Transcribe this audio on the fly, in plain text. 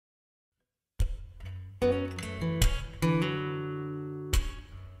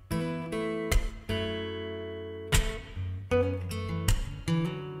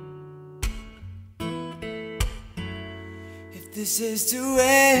this is to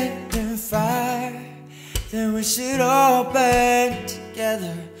end in fire, then we should all burn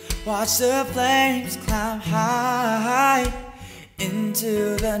together. Watch the flames climb high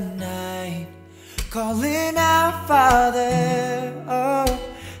into the night, calling out, Father, oh,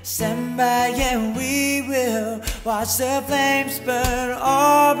 stand by and we will watch the flames burn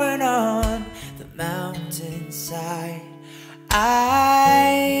open on the mountainside.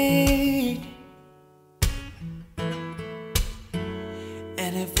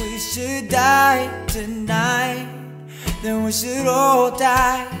 And if we should die tonight, then we should all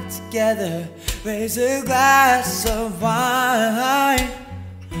die together. Raise a glass of wine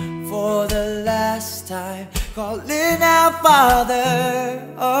for the last time, calling out, Father,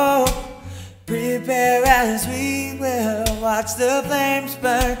 oh, prepare as we will watch the flames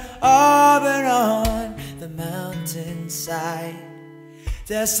burn open on the mountainside.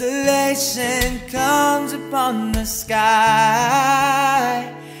 Desolation comes upon the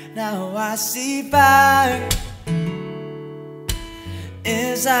sky. Now I see fire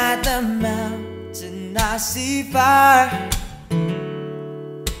inside the mountain. I see fire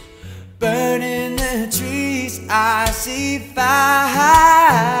burning the trees. I see fire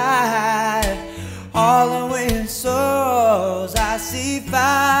all with souls. I see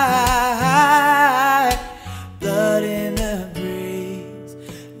fire, blood in the breeze.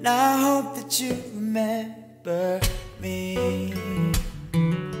 And I hope that you remember me.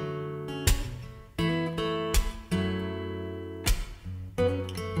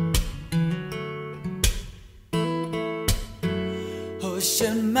 Oh,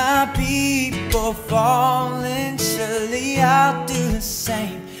 should my people fall, and surely I'll do the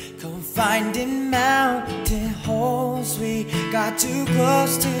same. Confined in mountain holes, we got too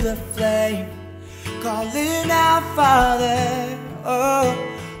close to the flame, calling out, Father, oh,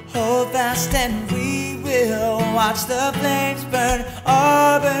 hold fast and we will watch the flames burn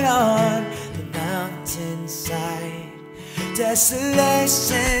open on the mountainside.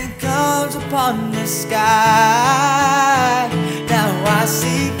 Desolation comes upon the sky. Now I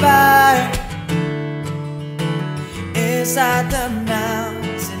see fire inside the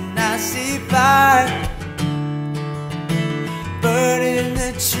mountain. I see fire burning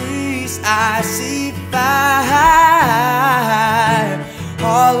the trees. I see fire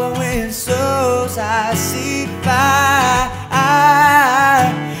all with souls. I see fire,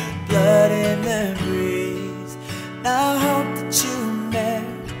 blood in the breeze. And I hope that you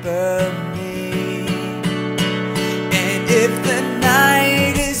remember me. And if the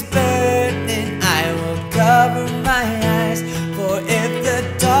night is burning, I will cover my eyes. For if the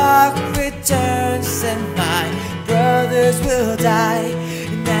dark returns, then my brothers will die.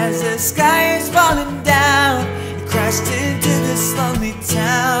 And as the sky is falling down, it crashed into this lonely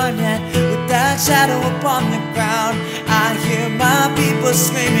town. And with that shadow upon the ground, I hear my people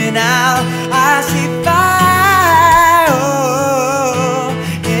screaming out. I see fire, oh,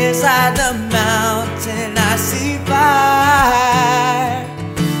 inside the mountain. I see fire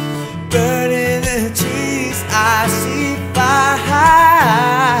burning the trees. I see fire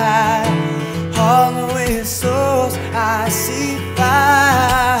all with souls. I see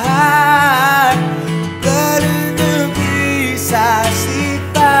fire, blood in the breeze. I see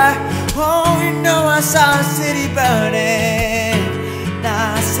fire. Oh, you know I saw a city burning.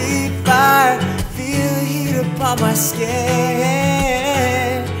 Now I see fire, feel the heat upon my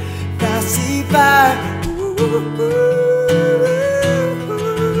skin. Now I see fire,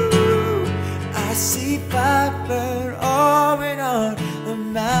 I see fire burn open on the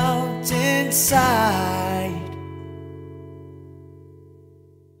mountainside.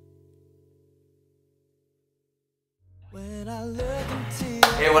 When I look into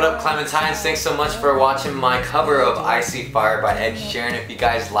Hey, what up, Clementines? Thanks so much for watching my cover of I See Fire by Ed Sheeran. If you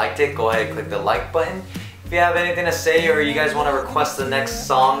guys liked it, go ahead and click the like button. If you have anything to say or you guys want to request the next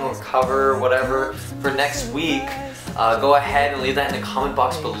song or cover or whatever for next week, go ahead and leave that in the comment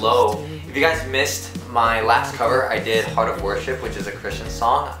box below. If you guys missed my last cover, I did Heart of Worship, which is a Christian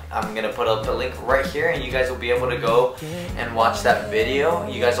song. I'm going to put up the link right here and you guys will be able to go and watch that video.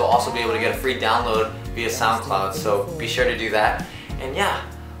 You guys will also be able to get a free download via SoundCloud, so be sure to do that. And yeah,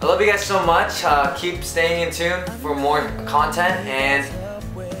 I love you guys so much. Keep staying in tune for more content, and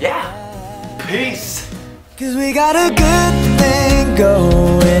yeah, peace. 'Cause we got a good thing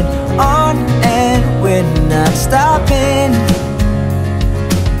going on and we're not stopping.